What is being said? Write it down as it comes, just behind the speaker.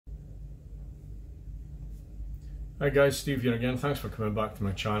Hi guys, Steve here again. Thanks for coming back to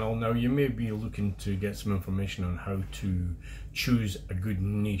my channel. Now you may be looking to get some information on how to choose a good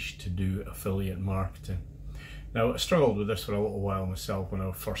niche to do affiliate marketing. Now I struggled with this for a little while myself when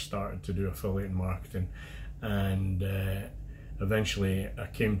I first started to do affiliate marketing, and eventually I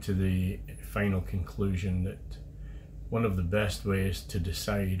came to the final conclusion that one of the best ways to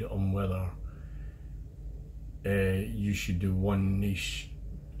decide on whether you should do one niche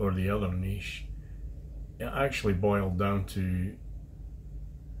or the other niche, it actually boiled down to,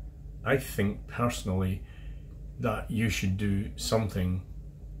 I think personally, that you should do something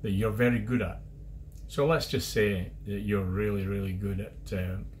that you're very good at. So let's just say that you're really good at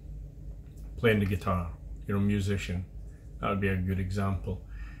playing the guitar. You're a musician. That would be a good example.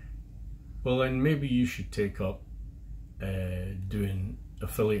 Well, then maybe you should take up doing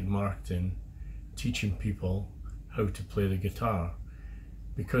affiliate marketing, teaching people how to play the guitar.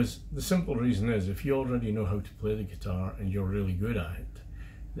 Because the simple reason is, if you already know how to play the guitar and you're really good at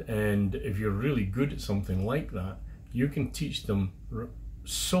it, and if you're really good at something like that, you can teach them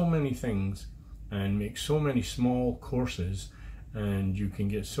so many things and make so many small courses, and you can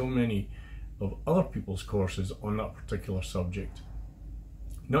get so many of other people's courses on that particular subject.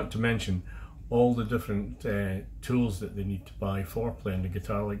 Not to mention all the different tools that they need to buy for playing the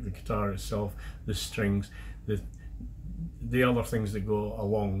guitar, like the guitar itself, the strings, the other things that go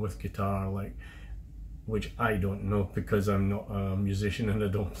along with guitar, like, which I don't know because I'm not a musician and I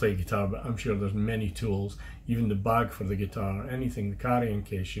don't play guitar, but I'm sure there's many tools, even the bag for the guitar, anything, the carrying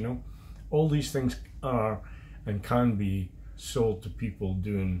case, you know. All these things are and can be sold to people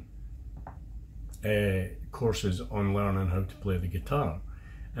doing courses on learning how to play the guitar.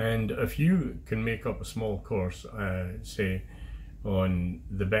 And if you can make up a small course, say on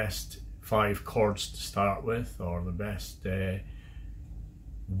the best 5 chords to start with, or the best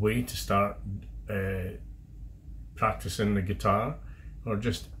way to start practicing the guitar, or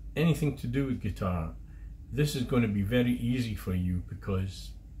just anything to do with guitar, this is going to be very easy for you because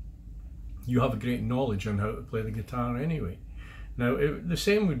you have a great knowledge on how to play the guitar anyway. Now the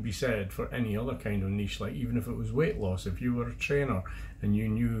same would be said for any other kind of niche, like even if it was weight loss. If you were a trainer and you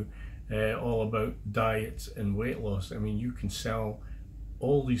knew all about diets and weight loss, I mean, you can sell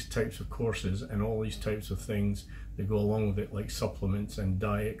all these types of courses and all these types of things that go along with it, like supplements and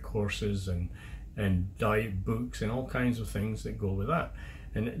diet courses and diet books and all kinds of things that go with that.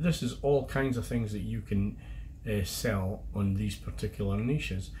 And this is all kinds of things that you can sell on these particular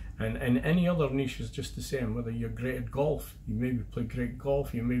niches. And any other niche is just the same. Whether you're great at golf, you maybe play great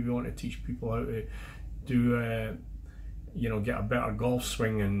golf, you maybe want to teach people how to do you know, get a better golf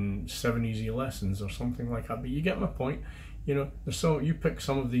swing in 7 easy lessons or something like that. But you get my point. You know, so you pick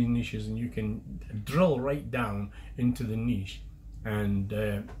some of these niches and you can drill right down into the niche, and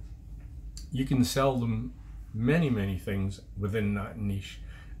you can sell them many things within that niche,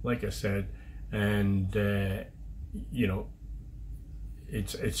 like I said. And you know,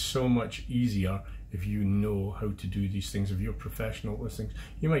 it's so much easier if you know how to do these things. If you're professional at these things,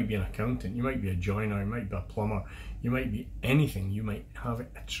 you might be an accountant, you might be a joiner, you might be a plumber, you might be anything, you might have a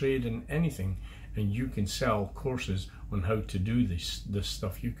trade in anything, and you can sell courses on how to do this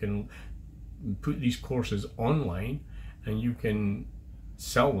stuff. You can put these courses online and you can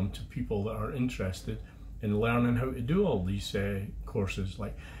sell them to people that are interested in learning how to do all these courses.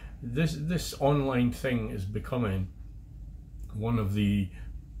 Like this online thing is becoming one of the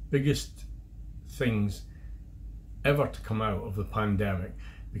biggest things ever to come out of the pandemic,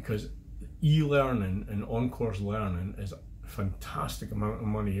 because e-learning and on-course learning is a fantastic amount of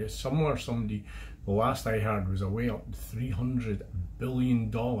money. It's somebody, the last I heard, was away up to $300 billion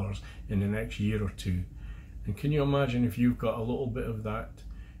in the next year or two. And can you imagine if you've got a little bit of that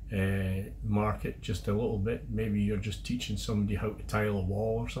market, just a little bit? Maybe you're just teaching somebody how to tile a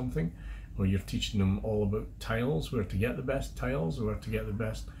wall or something, or you're teaching them all about tiles, where to get the best tiles, where to get the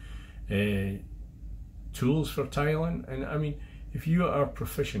best tools for tiling. And I mean, if you are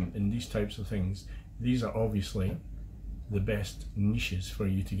proficient in these types of things, these are obviously the best niches for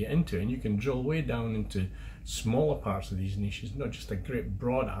you to get into, and you can drill way down into smaller parts of these niches, not just a great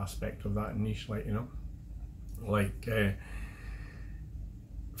broad aspect of that niche. Like, you know, like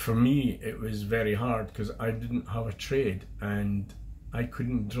for me it was very hard because I didn't have a trade, and I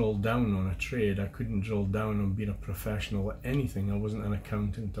couldn't drill down on a trade. I couldn't drill down on being a professional at anything. I wasn't an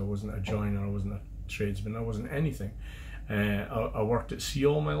accountant, I wasn't a joiner, I wasn't a tradesman, I wasn't anything. I worked at sea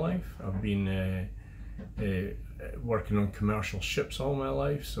all my life. I've been working on commercial ships all my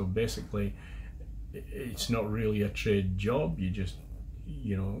life, so basically it's not really a trade job. You just,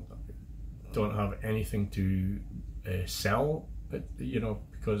 you know, don't have anything to sell, you know,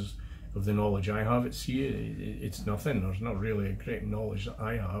 because of the knowledge I have at sea. It's nothing. There's not really a great knowledge that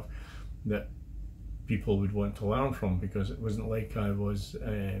I have that people would want to learn from, because it wasn't like I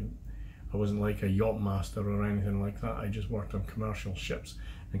wasn't like a yacht master or anything like that. I just worked on commercial ships,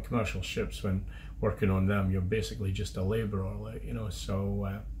 and commercial ships, when working on them, you're basically just a labourer, like, you know.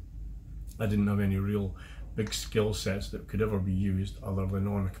 So I didn't have any real big skill sets that could ever be used other than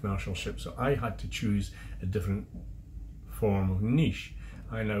on a commercial ship. So I had to choose a different form of niche.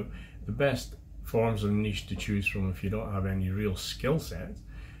 I know the best forms of niche to choose from if you don't have any real skill sets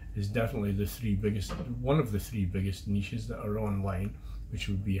is definitely one of the three biggest niches that are online, which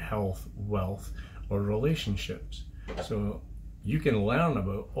would be health, wealth, or relationships. So you can learn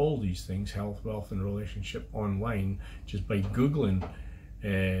about all these things, health, wealth, and relationship, online just by Googling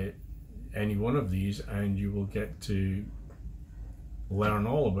any one of these, and you will get to learn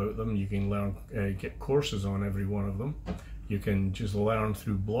all about them. You can learn, get courses on every one of them. You can just learn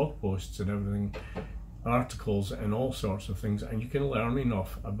through blog posts and everything, articles and all sorts of things, and you can learn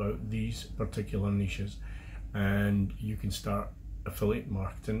enough about these particular niches, and you can start affiliate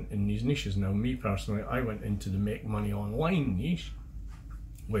marketing in these niches. Now, me personally, I went into the make money online niche,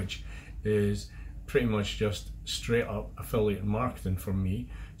 which is pretty much just straight up affiliate marketing for me.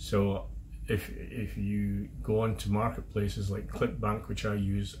 So if you go on to marketplaces like ClickBank, which I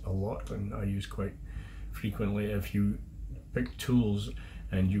use a lot and I use quite frequently, if you pick tools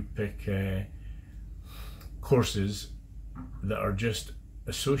and you pick courses that are just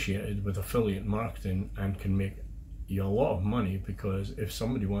associated with affiliate marketing and can make you a lot of money, because if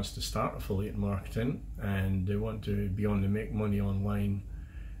somebody wants to start affiliate marketing and they want to be on the make money online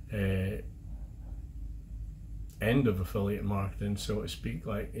end of affiliate marketing, so to speak,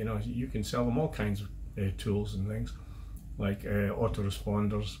 like, you know, you can sell them all kinds of tools and things like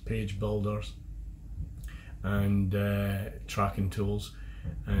autoresponders, page builders, and tracking tools,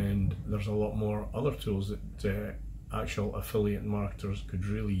 and there's a lot more other tools that actual affiliate marketers could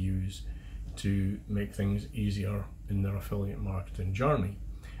really use to make things easier in their affiliate marketing journey.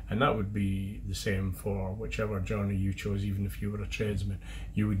 And that would be the same for whichever journey you chose. Even if you were a tradesman,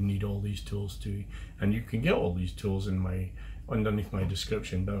 you would need all these tools too. And you can get all these tools underneath my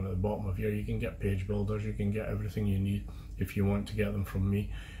description down at the bottom of here. You can get page builders, you can get everything you need if you want to get them from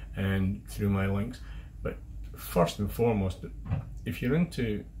me and through my links. But first and foremost, if you're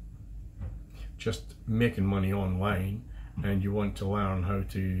into just making money online and you want to learn how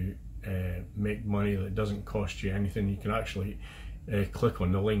to make money that doesn't cost you anything, you can actually click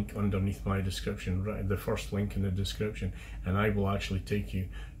on the link underneath my description, right, the first link in the description, and I will actually take you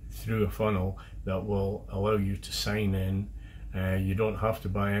through a funnel that will allow you to sign in. You don't have to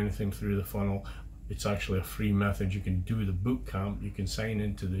buy anything through the funnel. It's actually a free method. You can do the boot camp. You can sign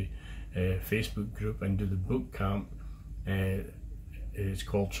into the Facebook group and do the boot camp. It's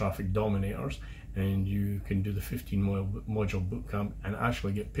called Traffic Dominators, and you can do the 15 module boot camp and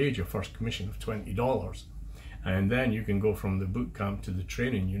actually get paid your first commission of $20. And then you can go from the boot camp to the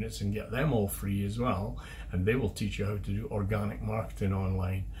training units and get them all free as well, and they will teach you how to do organic marketing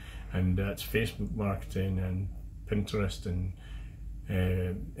online, and that's Facebook marketing and Pinterest and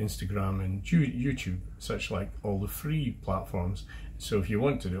Instagram and YouTube, such like all the free platforms. So if you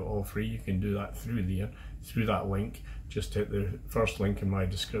want to do it all free, you can do that through that link. Just hit the first link in my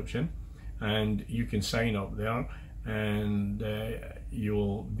description and you can sign up there, and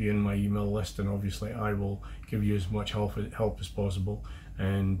you'll be in my email list, and obviously I will give you as much help as possible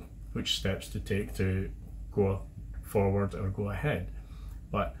and which steps to take to go forward or go ahead.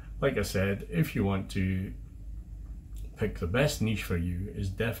 But like I said, if you want to pick the best niche for you, is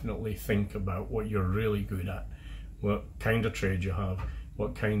definitely think about what you're really good at, what kind of trade you have,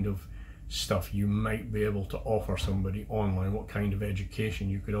 what kind of stuff you might be able to offer somebody online, what kind of education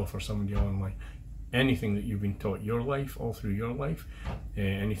you could offer somebody online. Anything that you've been taught your life, all through your life,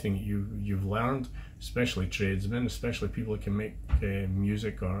 anything that you've learned, especially tradesmen, especially people that can make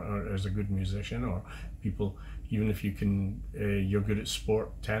music or as a good musician, or people, even if you can, you're good at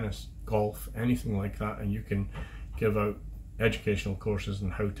sport, tennis, golf, anything like that, and you can give out educational courses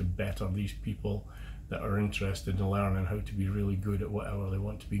on how to better these people that are interested in learning how to be really good at whatever they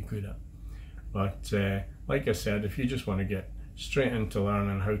want to be good at. But like I said, if you just want to get straight into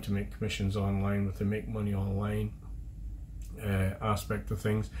learning how to make commissions online with the make money online aspect of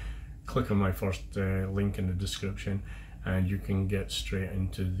things, click on my first link in the description and you can get straight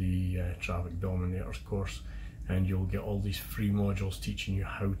into the Traffic Dominators course, and you'll get all these free modules teaching you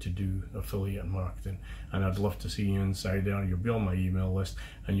how to do affiliate marketing. And I'd love to see you inside there. You'll be on my email list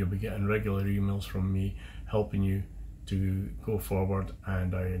and you'll be getting regular emails from me helping you to go forward,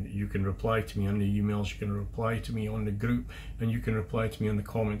 and you can reply to me on the emails, you can reply to me on the group, and you can reply to me on the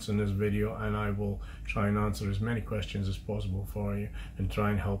comments in this video, and I will try and answer as many questions as possible for you and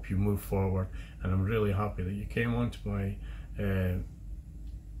try and help you move forward. And I'm really happy that you came on to my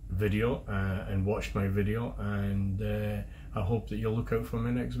video and watched my video, and I hope that you'll look out for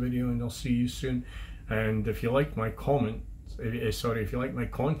my next video, and I'll see you soon. And if you like my comment, if you like my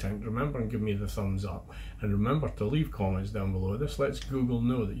content, remember and give me the thumbs up, and remember to leave comments down below. This lets Google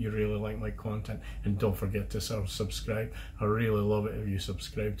know that you really like my content, and don't forget to subscribe. I really love it if you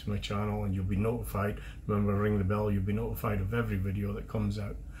subscribe to my channel, and you'll be notified. Remember, ring the bell, you'll be notified of every video that comes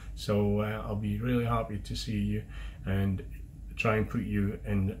out. So I'll be really happy to see you and try and put you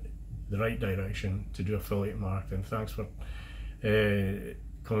in the right direction to do affiliate marketing. Thanks for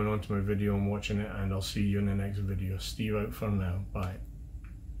coming on to my video and watching it, and I'll see you in the next video. Steve out for now. Bye.